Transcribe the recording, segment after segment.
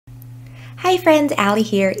Hi friends, Allie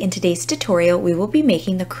here. In today's tutorial, we will be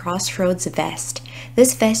making the Crossroads Vest.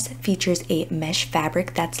 This vest features a mesh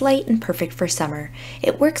fabric that's light and perfect for summer.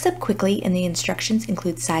 It works up quickly and the instructions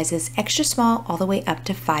include sizes extra small all the way up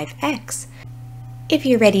to 5X. If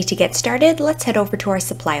you're ready to get started, let's head over to our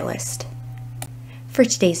supply list. For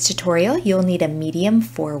today's tutorial, you'll need a medium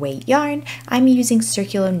 4-weight yarn. I'm using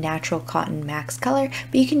Circular Natural Cotton Max Color,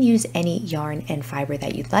 but you can use any yarn and fiber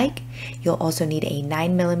that you'd like. You'll also need a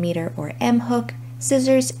 9mm or M hook,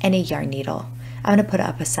 scissors, and a yarn needle. I'm going to put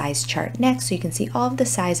up a size chart next so you can see all of the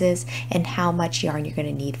sizes and how much yarn you're going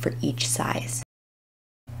to need for each size.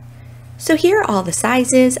 So here are all the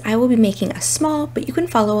sizes. I will be making a small, but you can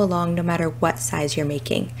follow along no matter what size you're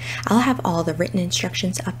making. I'll have all the written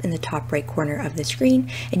instructions up in the top right corner of the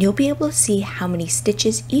screen, and you'll be able to see how many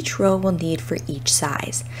stitches each row will need for each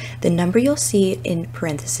size. The number you'll see in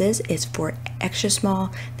parentheses is for extra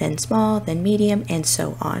small, then medium, and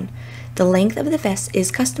so on. The length of the vest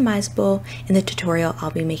is customizable. In the tutorial,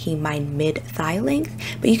 I'll be making mine mid-thigh length,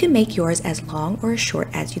 but you can make yours as long or as short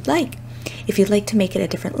as you'd like. If you'd like to make it a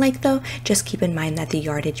different length though, just keep in mind that the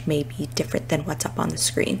yardage may be different than what's up on the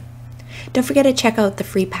screen. Don't forget to check out the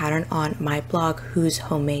free pattern on my blog,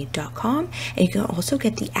 whoshomemade.com, and you can also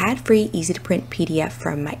get the ad-free, easy-to-print PDF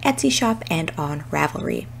from my Etsy shop and on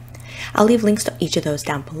Ravelry. I'll leave links to each of those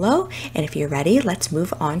down below, and if you're ready, let's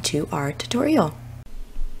move on to our tutorial.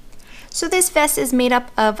 So this vest is made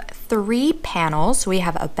up of 3 panels. So we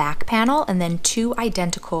have a back panel and then 2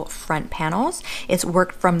 identical front panels. It's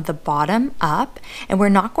worked from the bottom up, and we're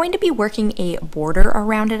not going to be working a border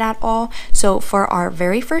around it at all. So for our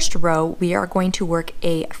very first row, we are going to work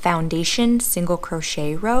a foundation single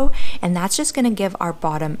crochet row, and that's just going to give our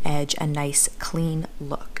bottom edge a nice clean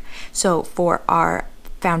look. So for our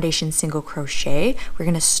foundation single crochet, we're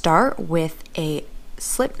going to start with a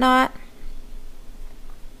slip knot,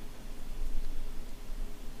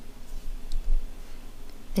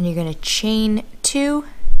 then you're going to chain 2,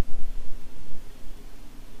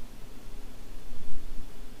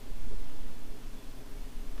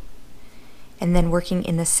 and then working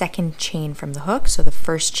in the second chain from the hook. So the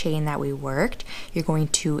first chain that we worked, you're going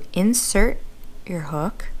to insert your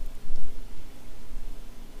hook,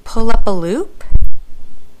 pull up a loop,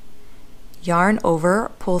 yarn over,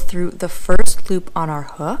 pull through the first loop on our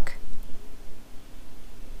hook.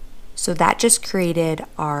 So that just created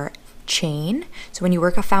our chain. So when you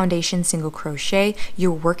work a foundation single crochet,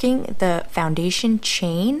 you're working the foundation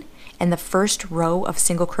chain and the first row of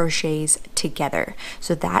single crochets together.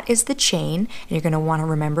 So that is the chain, and you're going to want to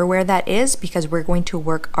remember where that is because we're going to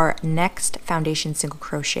work our next foundation single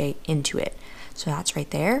crochet into it. So that's right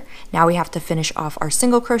there. Now we have to finish off our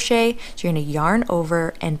single crochet. So you're going to yarn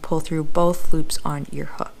over and pull through both loops on your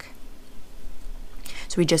hook.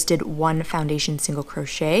 So we just did 1 foundation single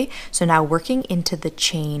crochet. So now working into the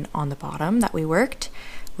chain on the bottom that we worked,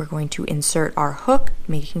 we're going to insert our hook,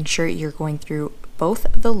 making sure you're going through both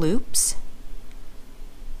the loops.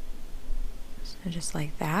 So just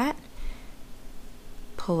like that.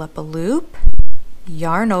 Pull up a loop,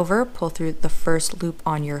 yarn over, pull through the first loop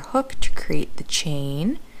on your hook to create the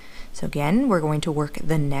chain. So again, we're going to work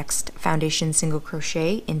the next foundation single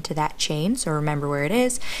crochet into that chain. So remember where it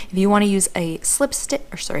is. If you want to use a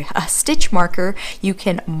a stitch marker, you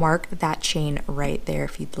can mark that chain right there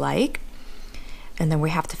if you'd like. And then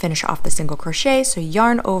we have to finish off the single crochet. So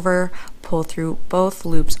yarn over, pull through both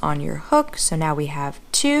loops on your hook. So now we have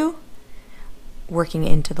 2. Working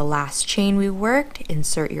into the last chain we worked,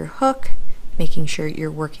 insert your hook, making sure you're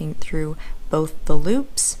working through both the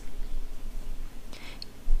loops.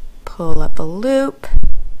 Pull up a loop,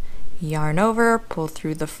 yarn over, pull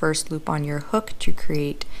through the first loop on your hook to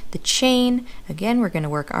create the chain. Again, we're going to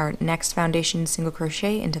work our next foundation single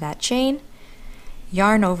crochet into that chain,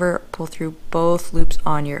 yarn over, pull through both loops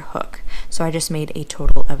on your hook. So I just made a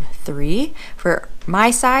total of 3. For my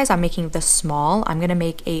size, I'm making the small. I'm going to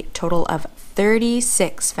make a total of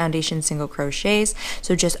 36 foundation single crochets.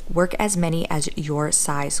 So just work as many as your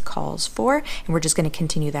size calls for, and we're just going to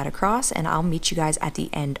continue that across, and I'll meet you guys at the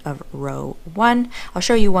end of row 1. I'll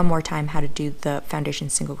show you one more time how to do the foundation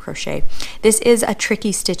single crochet. This is a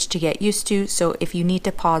tricky stitch to get used to, so if you need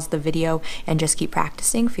to pause the video and just keep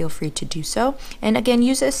practicing, feel free to do so. And again,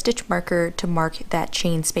 use a stitch marker to mark that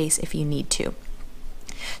chain space if you need to.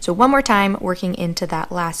 So one more time, working into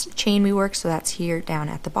that last chain we worked, so that's here down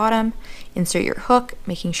at the bottom. Insert your hook,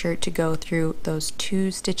 making sure to go through those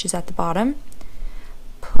 2 stitches at the bottom.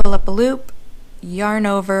 Pull up a loop, yarn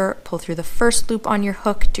over, pull through the first loop on your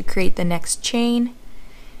hook to create the next chain.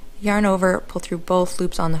 Yarn over, pull through both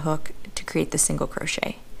loops on the hook to create the single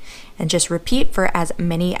crochet. And just repeat for as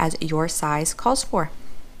many as your size calls for.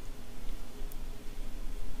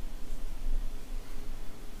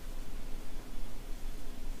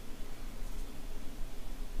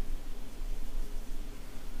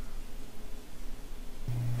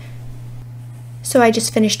 So I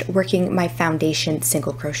just finished working my foundation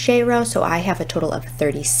single crochet row. So I have a total of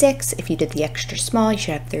 36. If you did the extra small, you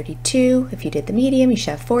should have 32. If you did the medium, you should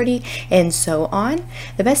have 40, and so on.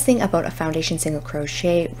 The best thing about a foundation single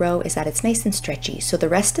crochet row is that it's nice and stretchy. So the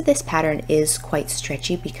rest of this pattern is quite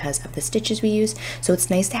stretchy because of the stitches we use. So it's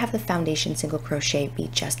nice to have the foundation single crochet be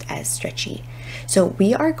just as stretchy. So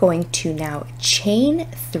we are going to now chain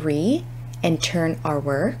 3 and turn our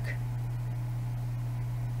work.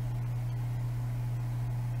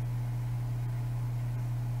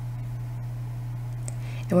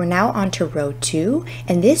 And we're now on to row 2,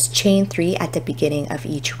 and this chain 3 at the beginning of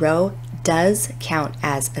each row does count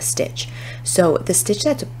as a stitch. So the stitch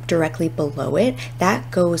that's directly below it, that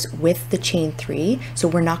goes with the chain 3. So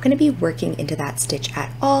we're not going to be working into that stitch at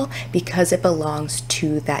all because it belongs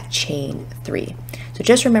to that chain 3. So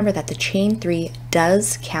just remember that the chain 3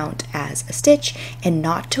 does count as a stitch and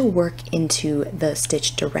not to work into the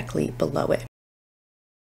stitch directly below it.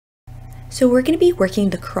 So we're going to be working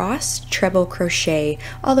the cross treble crochet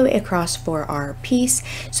all the way across for our piece.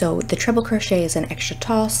 So the treble crochet is an extra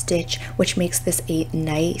tall stitch, which makes this a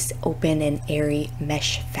nice open and airy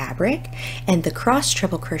mesh fabric. And the cross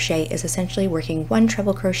treble crochet is essentially working one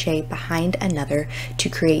treble crochet behind another to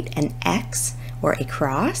create an X or a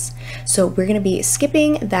cross. So we're going to be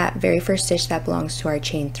skipping that very first stitch that belongs to our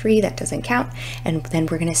chain 3 that doesn't count, and then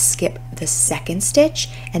we're going to skip the second stitch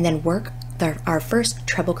and then work our first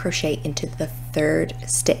treble crochet into the third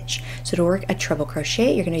stitch. So to work a treble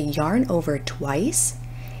crochet, you're going to yarn over twice,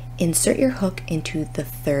 insert your hook into the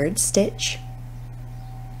third stitch,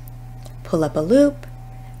 pull up a loop,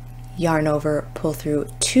 yarn over, pull through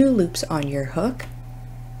 2 loops on your hook,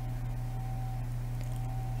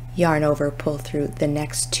 yarn over, pull through the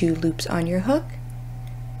next 2 loops on your hook,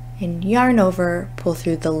 and yarn over, pull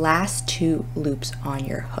through the last 2 loops on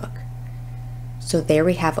your hook. So there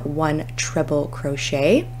we have one treble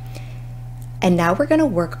crochet. And now we're going to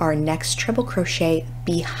work our next treble crochet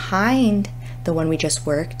behind the one we just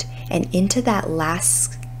worked and into that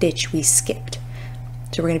last stitch we skipped.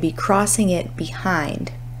 So we're going to be crossing it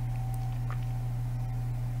behind.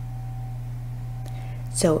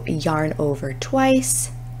 So yarn over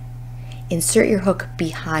twice, insert your hook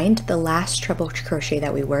behind the last treble crochet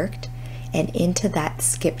that we worked and into that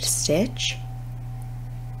skipped stitch.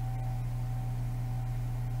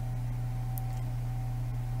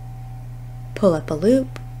 Pull up a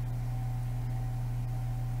loop,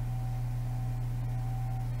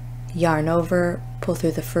 yarn over, pull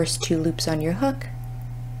through the first 2 loops on your hook,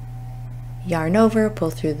 yarn over,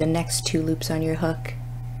 pull through the next 2 loops on your hook,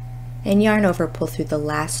 and yarn over, pull through the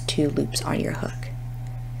last 2 loops on your hook.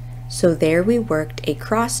 So there we worked a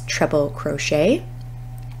cross treble crochet.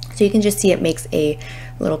 So you can just see it makes a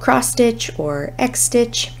little cross stitch or X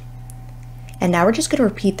stitch. And now we're just going to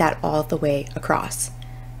repeat that all the way across.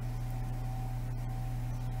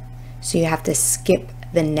 So you have to skip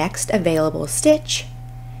the next available stitch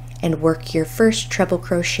and work your first treble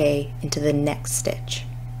crochet into the next stitch.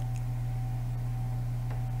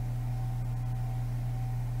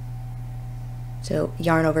 So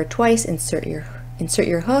yarn over twice, insert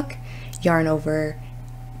your hook, yarn over,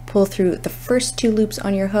 pull through the first 2 loops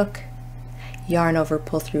on your hook, yarn over,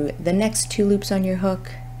 pull through the next 2 loops on your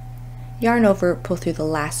hook, yarn over, pull through the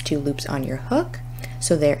last 2 loops on your hook.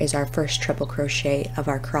 So there is our first treble crochet of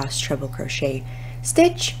our cross treble crochet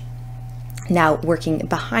stitch. Now working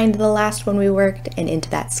behind the last one we worked and into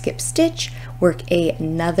that skip stitch, work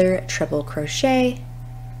another treble crochet.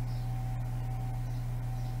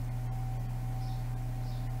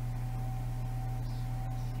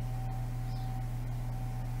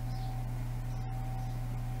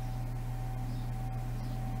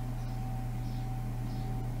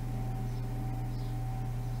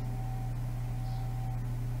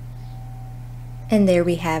 And there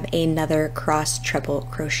we have another cross treble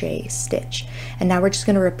crochet stitch. And now we're just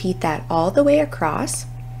going to repeat that all the way across,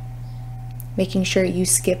 making sure you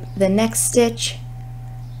skip the next stitch,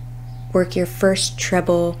 work your first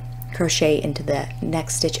treble crochet into the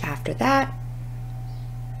next stitch after that,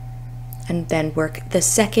 and then work the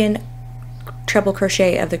second treble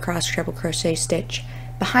crochet of the cross treble crochet stitch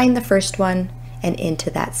behind the first one and into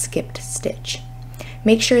that skipped stitch.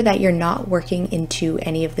 Make sure that you're not working into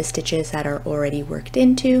any of the stitches that are already worked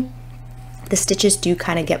into. The stitches do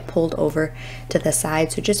kind of get pulled over to the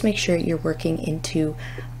side, so just make sure you're working into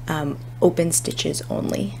open stitches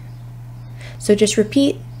only. So just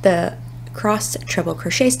repeat the cross treble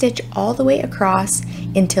crochet stitch all the way across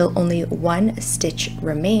until only 1 stitch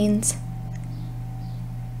remains,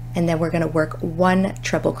 and then we're going to work 1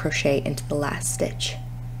 treble crochet into the last stitch.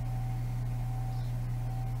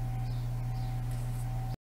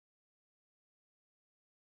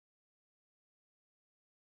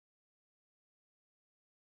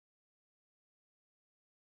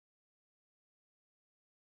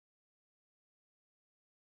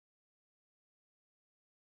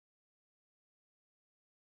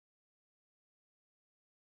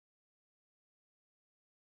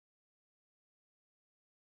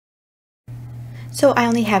 So I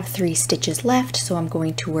only have 3 stitches left, so I'm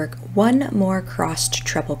going to work one more crossed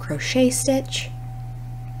treble crochet stitch.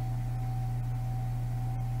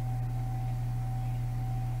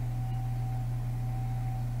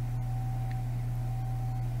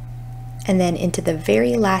 And then into the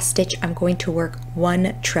very last stitch, I'm going to work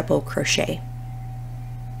 1 treble crochet.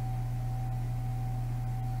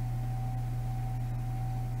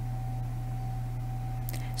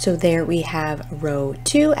 So there we have row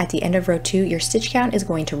 2. At the end of row 2, your stitch count is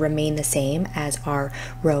going to remain the same as our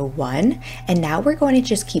row 1. And now we're going to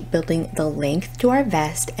just keep building the length to our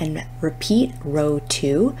vest and repeat row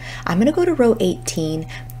 2. I'm going to go to row 18,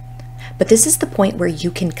 but this is the point where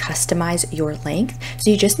you can customize your length.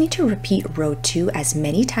 So you just need to repeat row 2 as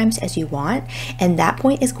many times as you want, and that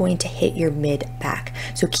point is going to hit your mid back.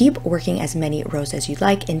 So keep working as many rows as you'd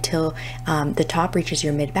like until the top reaches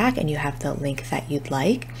your mid back and you have the length that you'd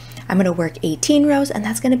like. I'm going to work 18 rows, and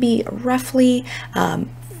that's going to be roughly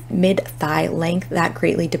mid thigh length. That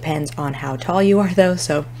greatly depends on how tall you are though,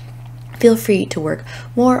 so feel free to work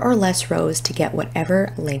more or less rows to get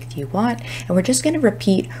whatever length you want. And we're just going to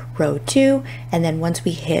repeat row 2, and then once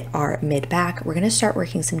we hit our mid back, we're going to start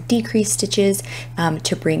working some decrease stitches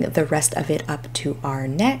to bring the rest of it up to our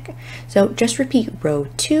neck. So just repeat row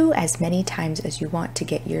 2 as many times as you want to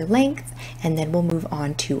get your length, and then we'll move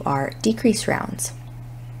on to our decrease rounds.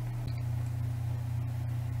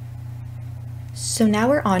 So now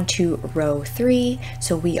we're on to row 3.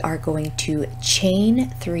 So we are going to chain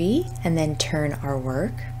 3 and then turn our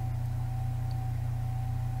work.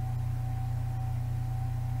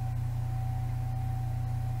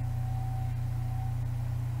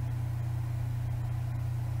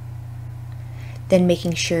 Then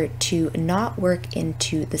making sure to not work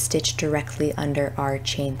into the stitch directly under our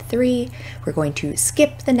chain 3. We're going to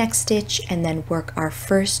skip the next stitch and then work our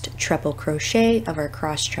first treble crochet of our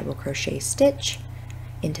cross treble crochet stitch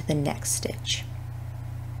into the next stitch.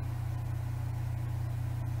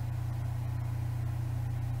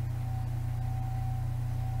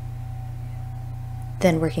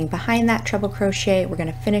 Then working behind that treble crochet, we're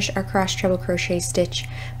going to finish our cross treble crochet stitch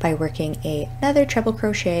by working another treble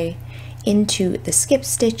crochet into the skip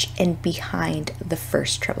stitch and behind the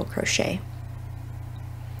first treble crochet.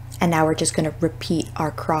 And now we're just going to repeat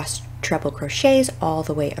our cross treble crochets all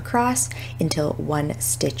the way across until 1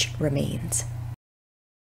 stitch remains.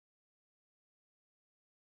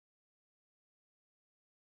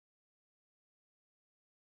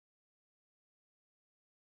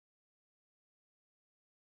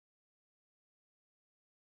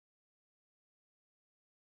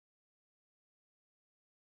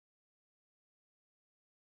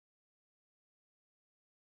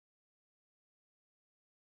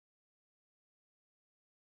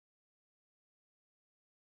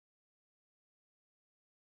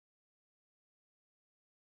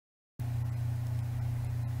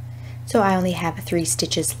 So I only have 3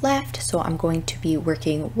 stitches left, so I'm going to be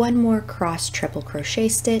working 1 more cross treble crochet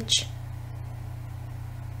stitch.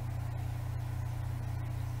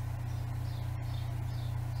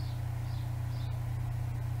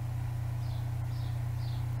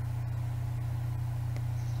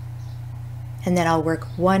 And then I'll work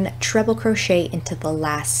 1 treble crochet into the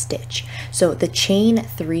last stitch. So the chain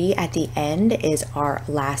 3 at the end is our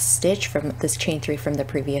last stitch from this chain 3 from the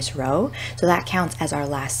previous row. So that counts as our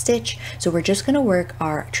last stitch. So we're just going to work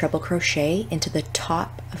our treble crochet into the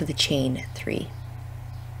top of the chain 3.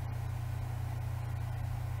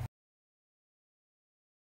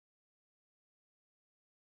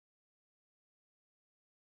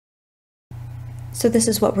 So this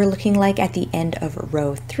is what we're looking like at the end of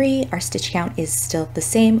row 3. Our stitch count is still the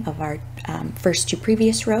same of our first 2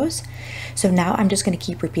 previous rows. So now I'm just going to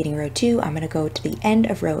keep repeating row 2. I'm going to go to the end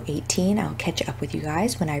of row 18. I'll catch up with you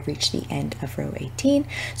guys when I reach the end of row 18.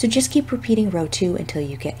 So just keep repeating row 2 until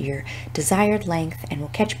you get your desired length, and we'll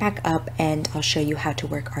catch back up and I'll show you how to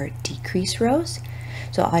work our decrease rows.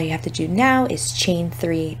 So all you have to do now is chain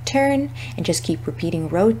 3, turn, and just keep repeating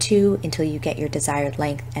row 2 until you get your desired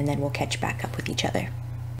length, and then we'll catch back up with each other.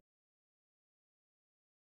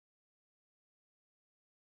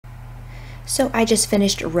 So I just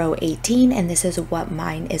finished row 18, and this is what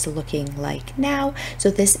mine is looking like now.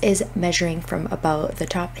 So this is measuring from about the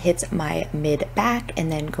top hits my mid back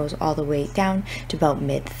and then goes all the way down to about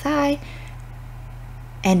mid thigh.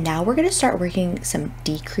 And now we're going to start working some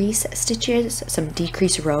decrease stitches, some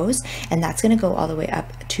decrease rows, and that's going to go all the way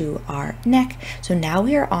up to our neck. So now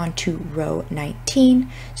we are on to row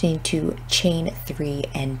 19. So you need to chain 3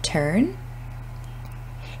 and turn.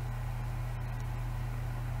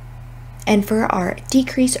 And for our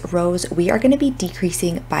decrease rows, we are going to be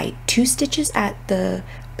decreasing by 2 stitches at the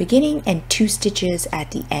beginning and 2 stitches at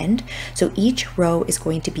the end. So each row is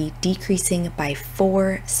going to be decreasing by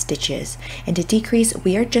 4 stitches. And to decrease,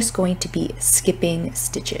 we are just going to be skipping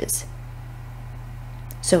stitches.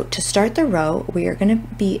 So to start the row, we are going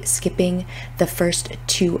to be skipping the first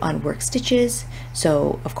 2 unworked stitches.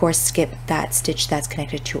 So of course, skip that stitch that's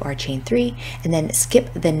connected to our chain 3, and then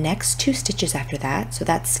skip the next 2 stitches after that. So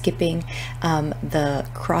that's skipping the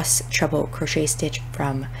cross treble crochet stitch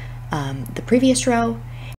from the previous row.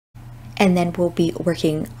 And then we'll be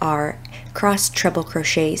working our cross treble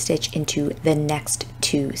crochet stitch into the next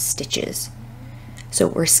 2 stitches. So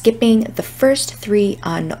we're skipping the first 3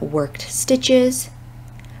 unworked stitches,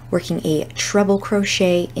 working a treble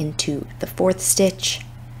crochet into the 4th stitch,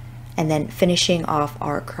 and then finishing off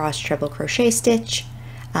our cross treble crochet stitch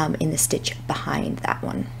in the stitch behind that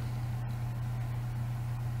one.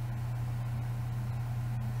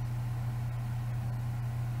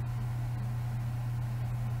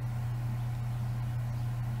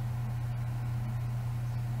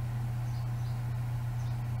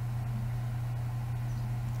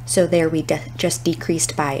 So there we just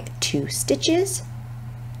decreased by 2 stitches.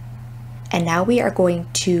 And now we are going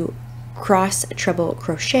to cross treble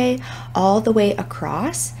crochet all the way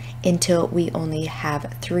across until we only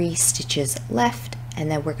have 3 stitches left,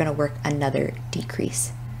 and then we're going to work another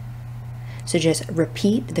decrease. So just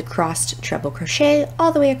repeat the crossed treble crochet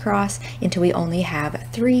all the way across until we only have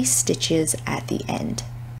 3 stitches at the end.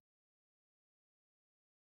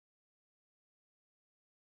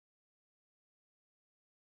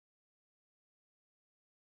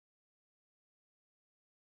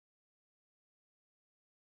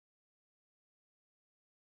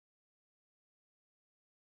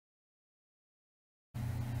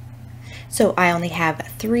 So I only have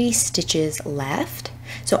 3 stitches left.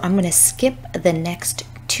 So I'm going to skip the next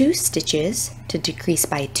 2 stitches to decrease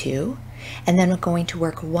by 2. And then we're going to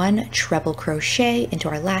work 1 treble crochet into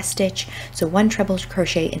our last stitch. So 1 treble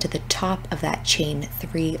crochet into the top of that chain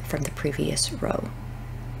 3 from the previous row.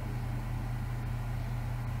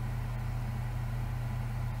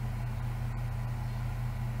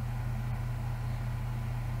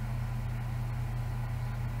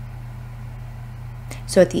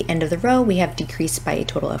 So at the end of the row, we have decreased by a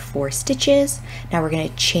total of 4 stitches. Now we're going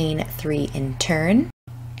to chain 3 in turn.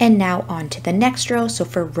 And now on to the next row. So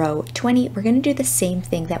for row 20, we're going to do the same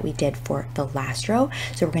thing that we did for the last row.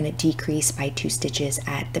 So we're going to decrease by 2 stitches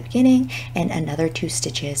at the beginning and another 2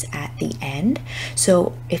 stitches at the end.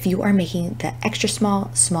 So if you are making the extra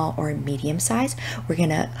small, small, or medium size, we're going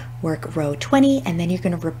to work row 20, and then you're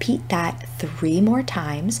going to repeat that 3 more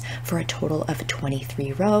times for a total of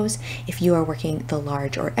 23 rows. If you are working the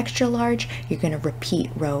large or extra large, you're going to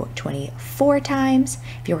repeat row 24 times.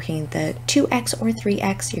 If you're working the 2x or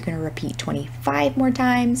 3x, you're going to repeat 25 more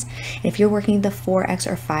times. And if you're working the 4x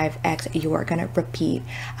or 5x, you are going to repeat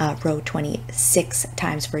row 26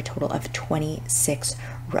 times for a total of 26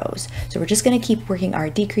 rows. So we're just going to keep working our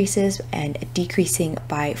decreases and decreasing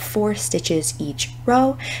by 4 stitches each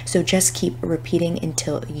row. So just keep repeating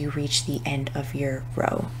until you reach the end of your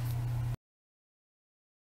row.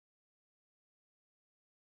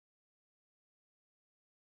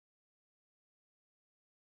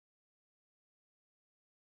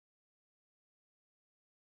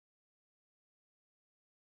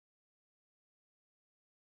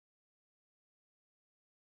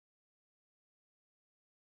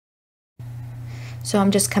 So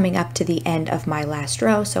I'm just coming up to the end of my last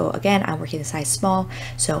row. So again, I'm working the size small,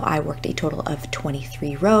 so I worked a total of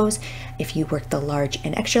 23 rows. If you work the large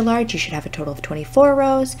and extra large, you should have a total of 24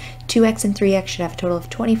 rows. 2x and 3x should have a total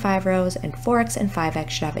of 25 rows, and 4x and 5x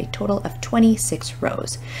should have a total of 26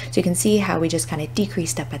 rows. So you can see how we just kind of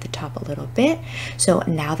decreased up at the top a little bit. So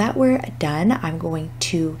now that we're done, I'm going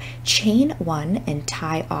to chain 1 and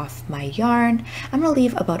tie off my yarn. I'm going to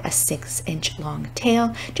leave about a 6-inch long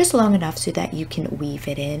tail, just long enough so that you can weave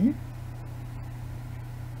it in.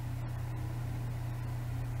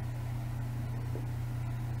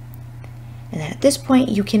 And then at this point,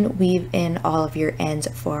 you can weave in all of your ends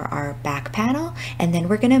for our back panel, and then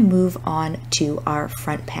we're going to move on to our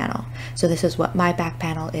front panel. So this is what my back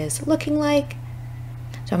panel is looking like.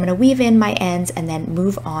 So I'm going to weave in my ends and then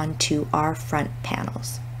move on to our front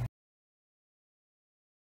panels.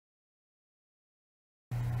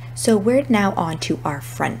 So we're now on to our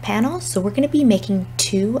front panel. So we're going to be making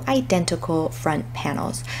two identical front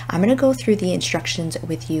panels. I'm going to go through the instructions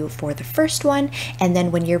with you for the first one, and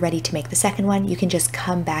then when you're ready to make the second one, you can just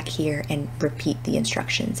come back here and repeat the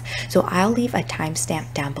instructions. So I'll leave a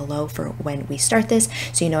timestamp down below for when we start this,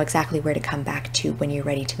 so you know exactly where to come back to when you're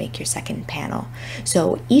ready to make your second panel.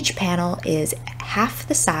 So each panel is half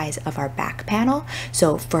the size of our back panel.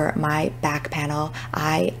 So for my back panel,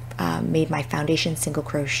 I made my foundation single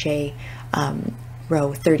crochet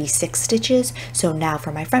row 36 stitches. So now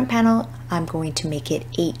for my front panel, I'm going to make it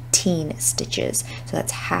 18 stitches. So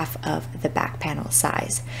that's half of the back panel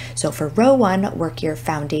size. So for row 1, work your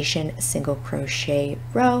foundation single crochet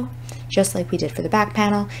row, just like we did for the back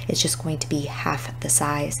panel. It's just going to be half the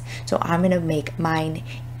size. So I'm going to make mine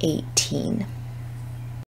 18.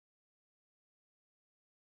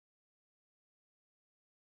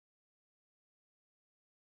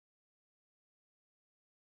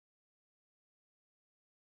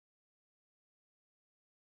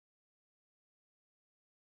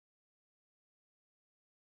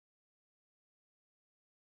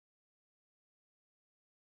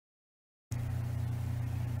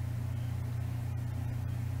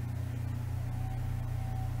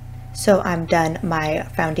 So I'm done my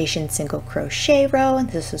foundation single crochet row, and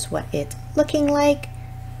this is what it's looking like.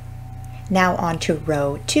 Now on to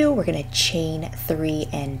row 2, we're going to chain 3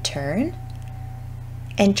 and turn.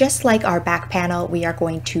 And just like our back panel, we are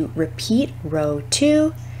going to repeat row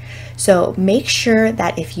 2. So make sure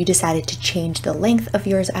that if you decided to change the length of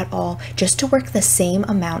yours at all, just to work the same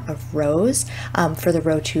amount of rows for the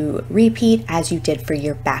row 2 repeat as you did for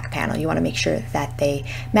your back panel. You want to make sure that they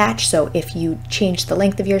match. So if you change the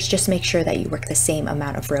length of yours, just make sure that you work the same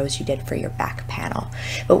amount of rows you did for your back panel.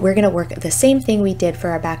 But we're going to work the same thing we did for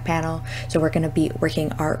our back panel. So we're going to be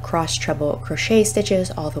working our cross treble crochet stitches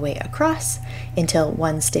all the way across until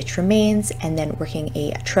one stitch remains, and then working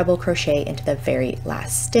a treble crochet into the very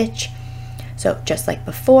last stitch. So just like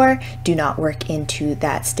before, do not work into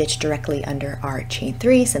that stitch directly under our chain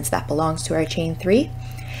 3, since that belongs to our chain 3.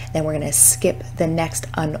 Then we're going to skip the next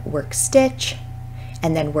unworked stitch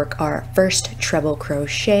and then work our first treble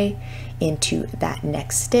crochet into that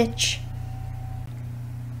next stitch.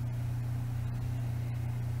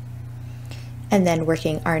 And then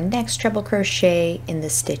working our next treble crochet in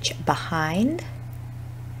the stitch behind.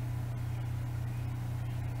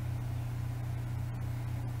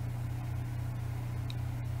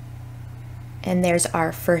 And there's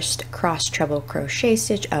our first cross treble crochet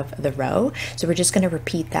stitch of the row. So we're just going to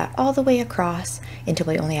repeat that all the way across until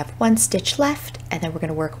we only have one stitch left, and then we're going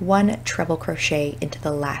to work one treble crochet into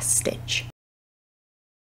the last stitch.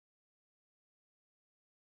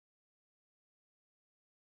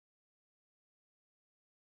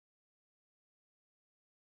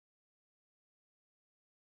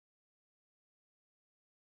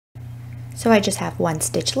 So I just have one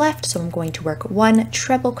stitch left, so I'm going to work one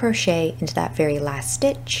treble crochet into that very last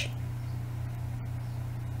stitch.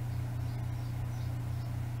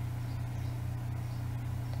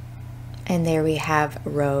 And there we have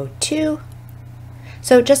row 2.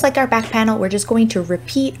 So just like our back panel, we're just going to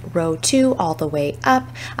repeat row 2 all the way up.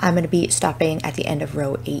 I'm going to be stopping at the end of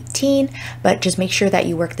row 18, but just make sure that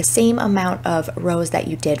you work the same amount of rows that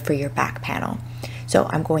you did for your back panel. So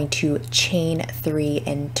I'm going to chain 3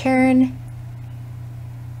 and turn,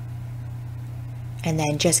 and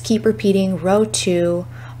then just keep repeating row 2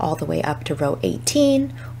 all the way up to row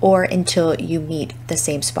 18, or until you meet the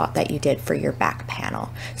same spot that you did for your back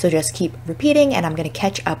panel. So just keep repeating, and I'm going to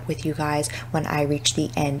catch up with you guys when I reach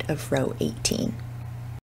the end of row 18.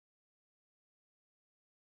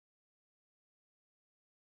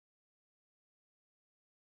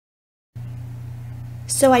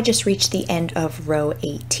 So I just reached the end of row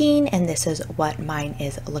 18, and this is what mine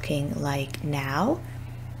is looking like now.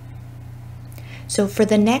 So for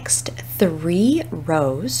the next 3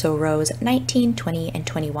 rows, so rows 19, 20, and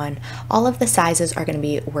 21, all of the sizes are going to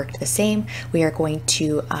be worked the same. We are going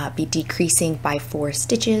to be decreasing by 4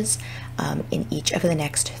 stitches in each of the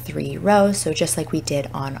next 3 rows. So just like we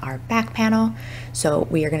did on our back panel. So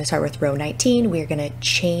we are going to start with row 19. We are going to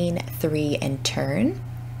chain 3 and turn.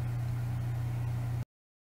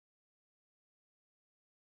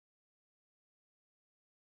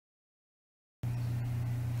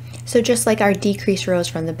 So just like our decrease rows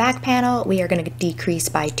from the back panel, we are going to decrease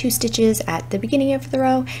by 2 stitches at the beginning of the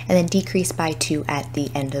row and then decrease by 2 at the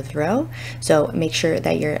end of the row. So make sure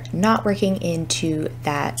that you're not working into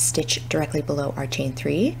that stitch directly below our chain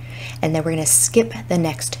 3. And then we're going to skip the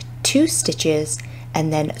next 2 stitches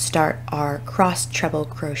and then start our cross treble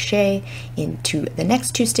crochet into the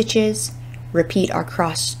next 2 stitches, repeat our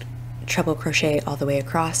cross treble crochet all the way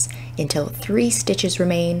across until 3 stitches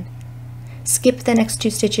remain, skip the next 2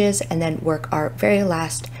 stitches, and then work our very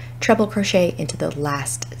last treble crochet into the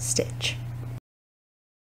last stitch.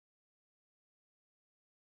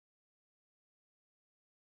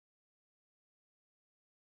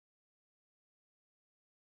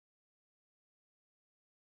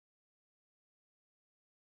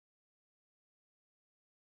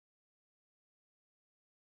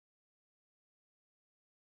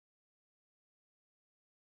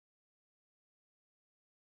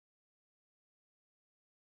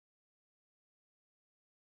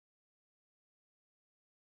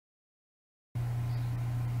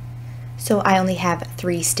 So I only have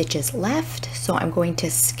 3 stitches left, so I'm going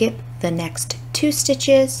to skip the next 2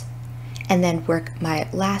 stitches and then work my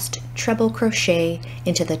last treble crochet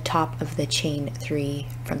into the top of the chain 3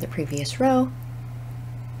 from the previous row.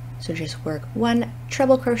 So just work 1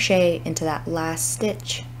 treble crochet into that last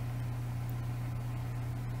stitch.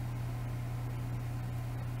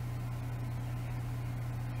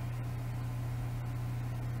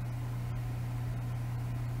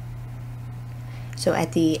 So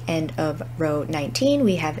at the end of row 19,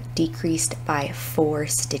 we have decreased by 4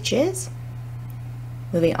 stitches.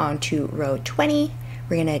 Moving on to row 20,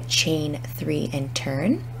 we're going to chain 3 and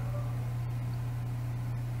turn.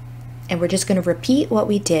 And we're just going to repeat what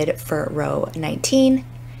we did for row 19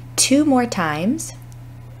 2 more times.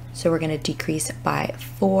 So we're going to decrease by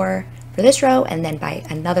 4 for this row and then by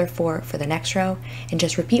another 4 for the next row, and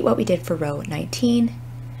just repeat what we did for row 19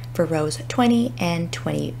 for rows 20 and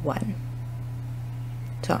 21.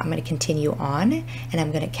 So I'm going to continue on and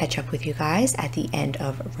I'm going to catch up with you guys at the end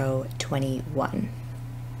of row 21.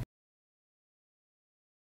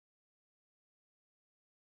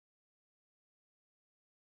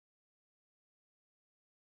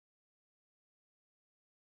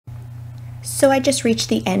 So I just reached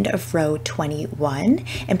the end of row 21,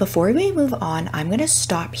 and before we move on, I'm going to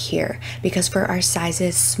stop here because for our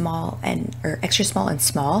sizes small and or extra small and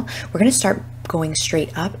small, we're going to start going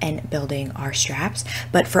straight up and building our straps.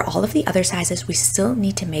 But for all of the other sizes, we still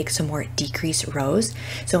need to make some more decrease rows.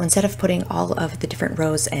 So instead of putting all of the different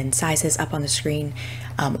rows and sizes up on the screen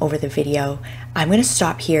over the video, I'm going to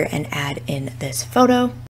stop here and add in this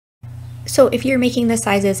photo. So if you're making the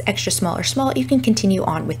sizes extra small or small, you can continue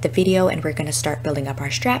on with the video and we're going to start building up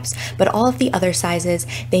our straps. But all of the other sizes,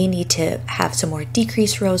 they need to have some more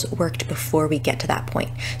decrease rows worked before we get to that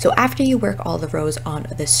point. So after you work all the rows on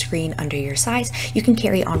the screen under your size, you can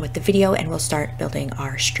carry on with the video and we'll start building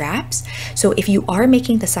our straps. So if you are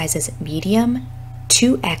making the sizes medium,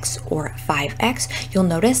 2X or 5X, you'll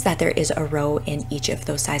notice that there is a row in each of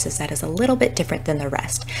those sizes that is a little bit different than the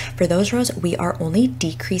rest. For those rows, we are only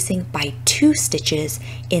decreasing by 2 stitches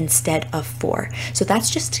instead of 4. So that's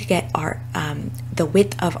just to get our the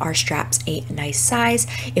width of our straps a nice size.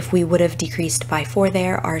 If we would have decreased by 4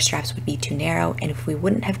 there, our straps would be too narrow, and if we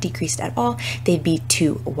wouldn't have decreased at all, they'd be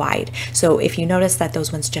too wide. So if you notice that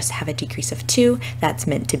those ones just have a decrease of 2, that's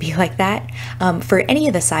meant to be like that. For any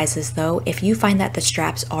of the sizes though, if you find that the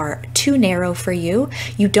straps are too narrow for you,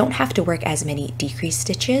 you don't have to work as many decrease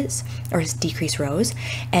stitches or decrease rows.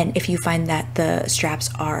 And if you find that the straps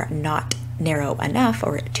are not narrow enough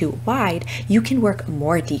or too wide, you can work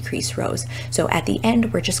more decrease rows. So at the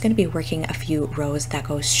end, we're just going to be working a few rows that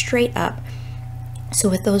go straight up. So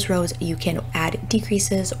with those rows, you can add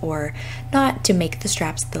decreases or not to make the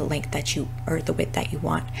straps the length that you, or the width that you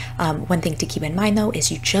want. One thing to keep in mind though, is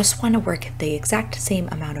you just want to work the exact same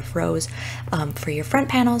amount of rows for your front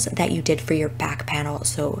panels that you did for your back panel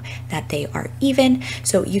so that they are even.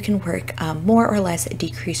 So you can work more or less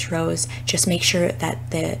decrease rows. Just make sure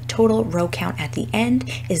that the total row count at the end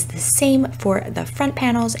is the same for the front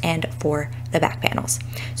panels and for the back panels.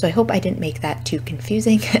 So I hope I didn't make that too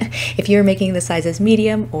confusing. If you're making the sizes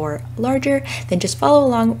medium or larger, then just follow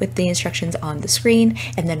along with the instructions on the screen,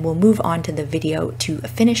 and then we'll move on to the video to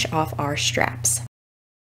finish off our straps.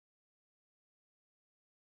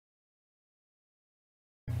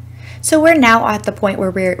 So we're now at the point where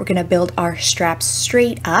we're going to build our straps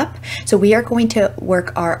straight up. So we are going to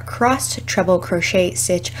work our crossed treble crochet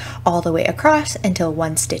stitch all the way across until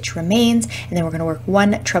 1 stitch remains, and then we're going to work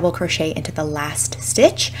 1 treble crochet into the last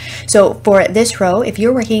stitch. So for this row, if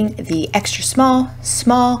you're working the extra small,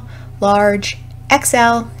 small, large,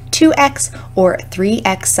 XL, 2X, or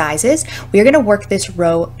 3X sizes, we're going to work this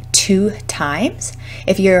row 2 times.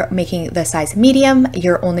 If you're making the size medium,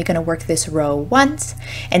 you're only going to work this row once.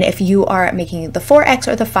 And if you are making the 4X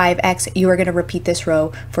or the 5X, you are going to repeat this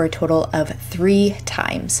row for a total of 3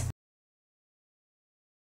 times.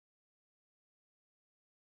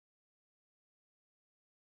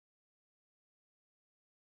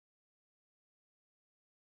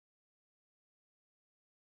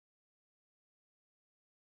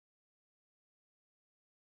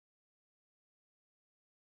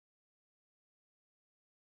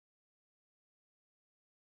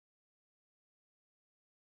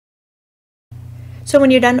 So when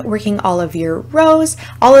you're done working all of your rows,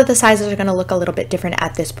 all of the sizes are going to look a little bit different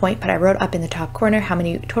at this point, but I wrote up in the top corner how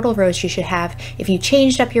many total rows you should have. If you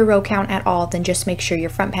changed up your row count at all, then just make sure your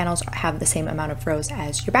front panels have the same amount of rows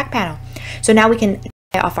as your back panel. So now we can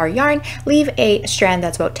tie off our yarn, leave a strand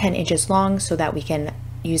that's about 10 inches long so that we can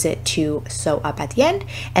use it to sew up at the end,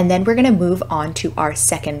 and then we're going to move on to our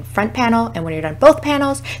second front panel, and when you're done both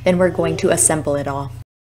panels, then we're going to assemble it all.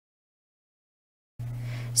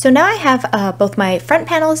 So now I have both my front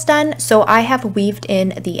panels done. So I have weaved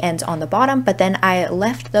in the ends on the bottom, but then I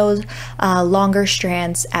left those longer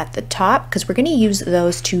strands at the top because we're going to use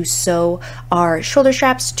those to sew our shoulder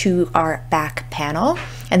straps to our back panel.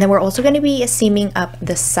 And then we're also going to be seaming up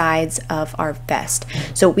the sides of our vest.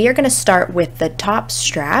 So we are going to start with the top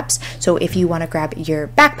straps. So if you want to grab your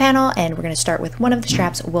back panel, and we're going to start with one of the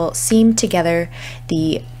straps, we'll seam together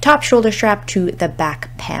the top shoulder strap to the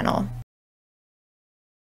back panel.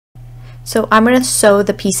 So I'm going to sew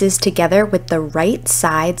the pieces together with the right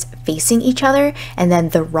sides facing each other and then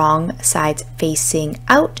the wrong sides facing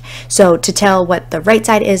out. So to tell what the right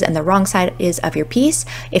side is and the wrong side is of your piece,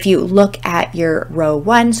 if you look at your row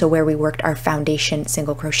 1, so where we worked our foundation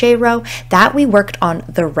single crochet row, that we worked on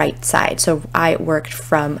the right side. So I worked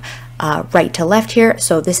from right to left here.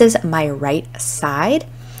 So this is my right side.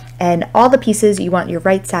 And all the pieces, you want your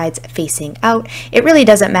right sides facing out. It really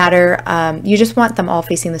doesn't matter. You just want them all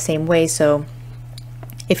facing the same way. So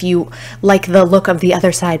if you like the look of the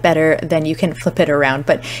other side better, then you can flip it around.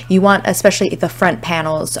 But you want especially the front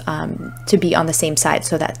panels to be on the same side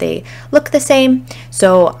so that they look the same.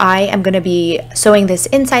 So I am going to be sewing this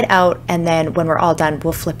inside out, and then when we're all done,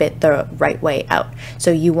 we'll flip it the right way out.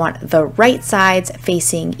 So you want the right sides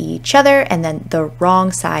facing each other and then the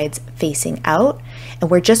wrong sides facing out. And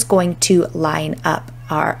we're just going to line up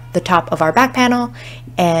the top of our back panel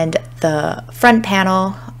and the front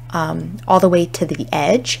panel all the way to the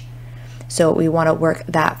edge. So we want to work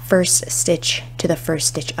that first stitch to the first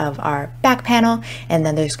stitch of our back panel, and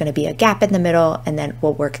then there's going to be a gap in the middle, and then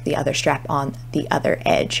we'll work the other strap on the other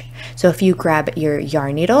edge. So if you grab your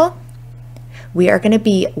yarn needle, we are going to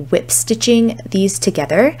be whip stitching these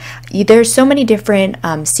together. There's so many different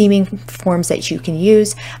seaming forms that you can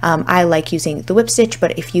use. I like using the whip stitch,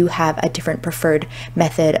 but if you have a different preferred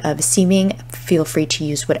method of seaming, feel free to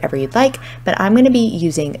use whatever you'd like. But I'm going to be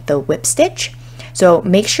using the whip stitch. So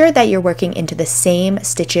make sure that you're working into the same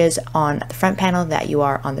stitches on the front panel that you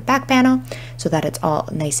are on the back panel so that it's all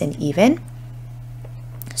nice and even.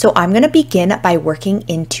 So I'm going to begin by working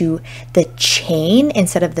into the chain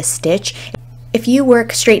instead of the stitch. If you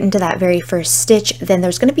work straight into that very first stitch, then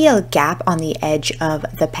there's going to be a gap on the edge of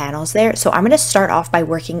the panels there. So I'm going to start off by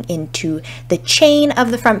working into the chain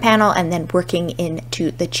of the front panel and then working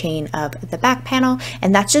into the chain of the back panel.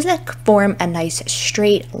 And that's just going to form a nice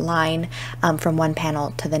straight line from one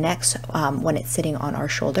panel to the next when it's sitting on our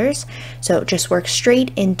shoulders. So just work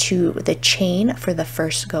straight into the chain for the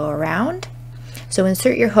first go around. So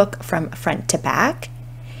insert your hook from front to back.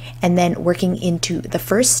 And then working into the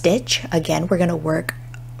first stitch, again, we're going to work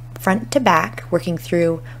front to back, working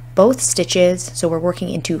through both stitches. So we're working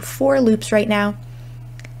into 4 loops right now.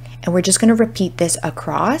 And we're just going to repeat this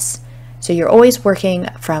across. So you're always working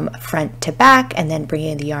from front to back and then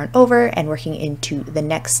bringing the yarn over and working into the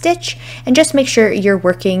next stitch. And just make sure you're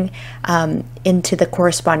working into the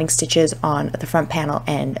corresponding stitches on the front panel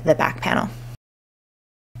and the back panel.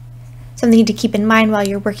 Something to keep in mind while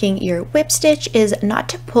you're working your whip stitch is not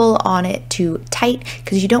to pull on it too tight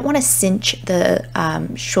because you don't want to cinch the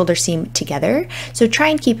shoulder seam together. So try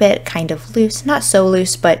and keep it kind of loose, not so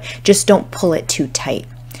loose, but just don't pull it too tight.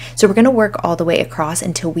 So we're going to work all the way across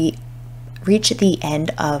until we reach the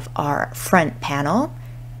end of our front panel.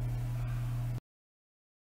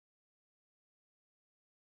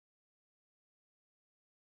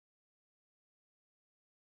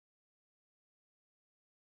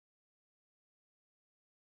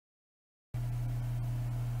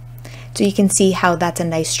 So you can see how that's a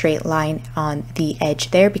nice straight line on the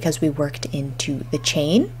edge there because we worked into the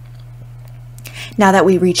chain. Now that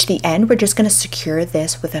we reach the end, we're just going to secure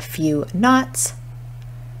this with a few knots.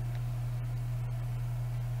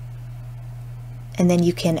 And then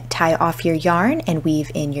you can tie off your yarn and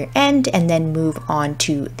weave in your end and then move on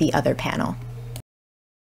to the other panel.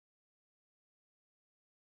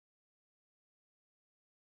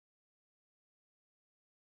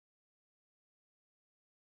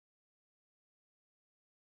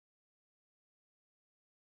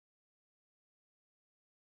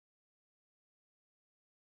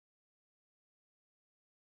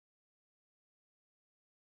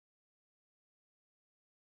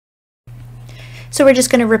 So we're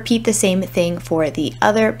just going to repeat the same thing for the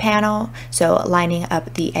other panel. So lining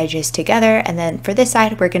up the edges together, and then for this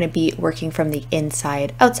side we're going to be working from the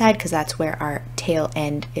inside outside because that's where our tail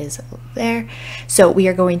end is there. So we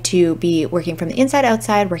are going to be working from the inside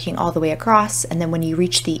outside, working all the way across, and then when you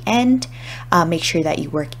reach the end, make sure that you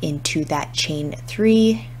work into that chain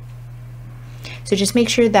 3. So just make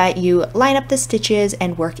sure that you line up the stitches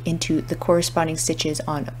and work into the corresponding stitches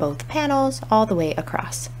on both panels all the way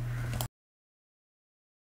across.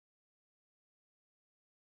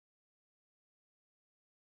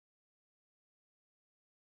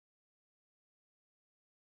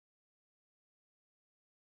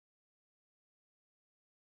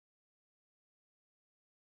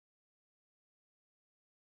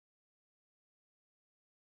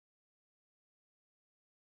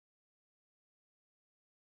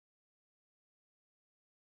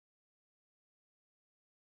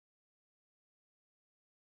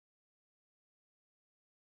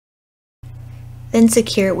 Then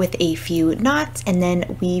secure with a few knots and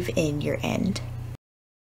then weave in your end.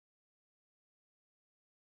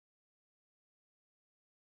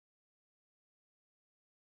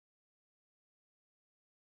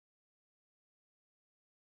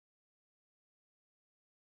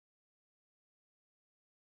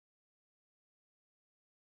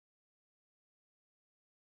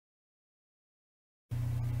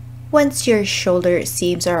 Once your shoulder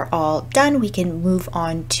seams are all done, we can move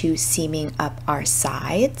on to seaming up our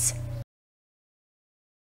sides.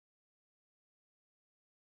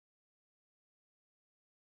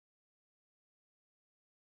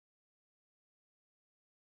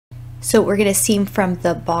 So we're going to seam from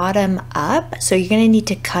the bottom up. So you're going to need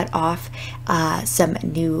to cut off some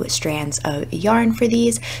new strands of yarn for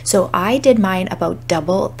these. So I did mine about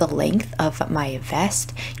double the length of my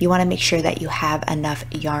vest. You want to make sure that you have enough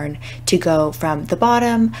yarn to go from the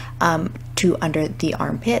bottom to under the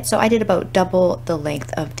armpit. So I did about double the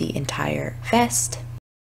length of the entire vest.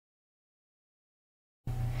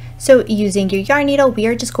 So using your yarn needle, we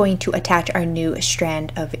are just going to attach our new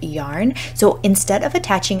strand of yarn. So instead of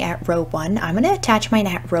attaching at row 1, I'm going to attach mine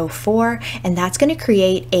at row 4, and that's going to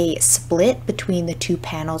create a split between the two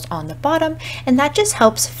panels on the bottom, and that just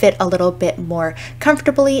helps fit a little bit more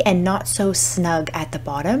comfortably and not so snug at the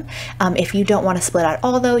bottom. If you don't want to split at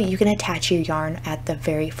all though, you can attach your yarn at the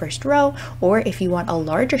very first row, or if you want a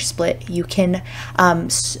larger split, you can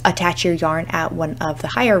attach your yarn at one of the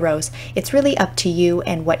higher rows. It's really up to you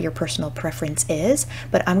and what your personal preference is,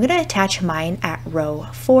 but I'm going to attach mine at row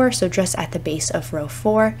 4, so just at the base of row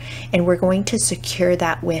 4, and we're going to secure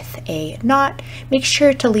that with a knot. Make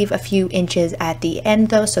sure to leave a few inches at the end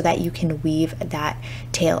though, so that you can weave that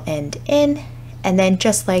tail end in. And then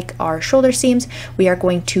just like our shoulder seams, we are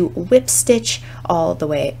going to whip stitch all the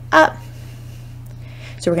way up.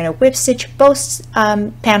 So we're going to whip stitch both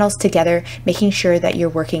panels together, making sure that you're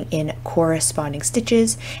working in corresponding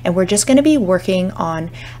stitches. And we're just going to be working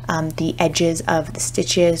on the edges of the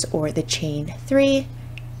stitches or the chain 3.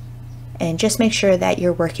 And just make sure that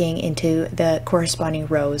you're working into the corresponding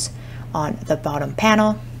rows on the bottom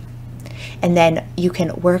panel. And then you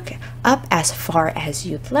can work up as far as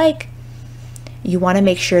you'd like. You want to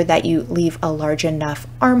make sure that you leave a large enough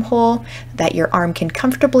armhole that your arm can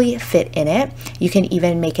comfortably fit in it. You can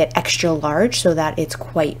even make it extra large so that it's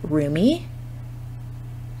quite roomy.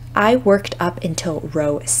 I worked up until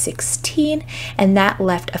row 16, and that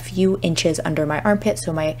left a few inches under my armpit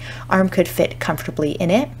so my arm could fit comfortably in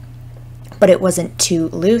it, but it wasn't too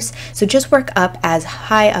loose. So just work up as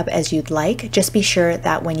high up as you'd like. Just be sure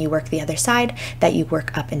that when you work the other side that you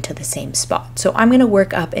work up into the same spot. So I'm going to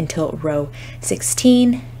work up until row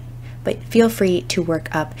 16, but feel free to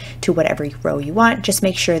work up to whatever row you want. Just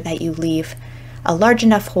make sure that you leave a large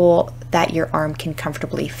enough hole that your arm can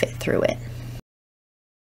comfortably fit through it.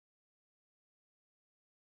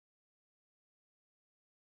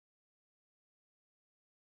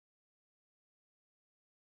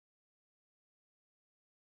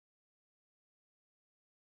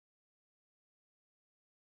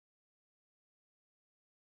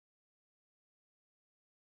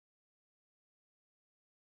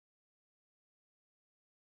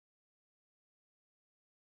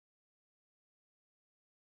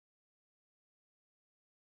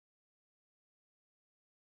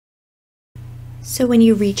 So when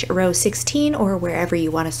you reach row 16 or wherever you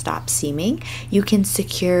want to stop seaming, you can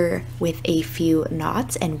secure with a few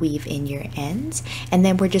knots and weave in your ends. And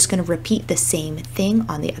then we're just going to repeat the same thing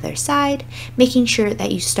on the other side, making sure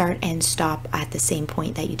that you start and stop at the same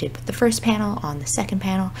point that you did with the first panel on the second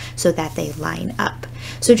panel so that they line up.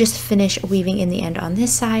 So just finish weaving in the end on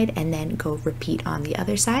this side and then go repeat on the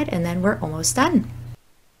other side, and then we're almost done.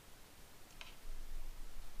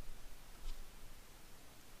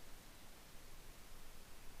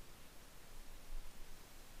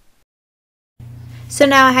 So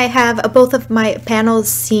now I have both of my panels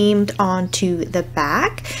seamed onto the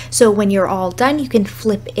back. So when you're all done, you can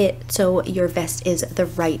flip it so your vest is the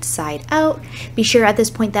right side out. Be sure at this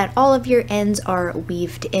point that all of your ends are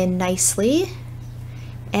weaved in nicely.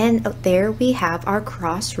 And there we have our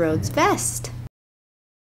Crossroads vest.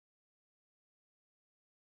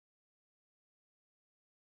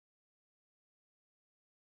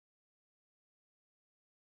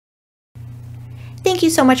 Thank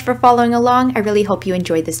you so much for following along. I really hope you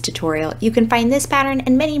enjoyed this tutorial. You can find this pattern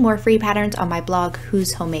and many more free patterns on my blog,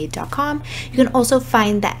 whoshomemade.com. You can also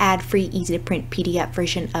find the ad-free, easy-to-print PDF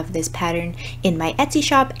version of this pattern in my Etsy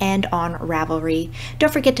shop and on Ravelry.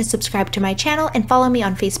 Don't forget to subscribe to my channel and follow me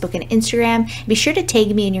on Facebook and Instagram. Be sure to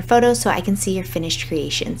tag me in your photos so I can see your finished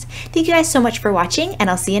creations. Thank you guys so much for watching, and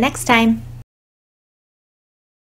I'll see you next time.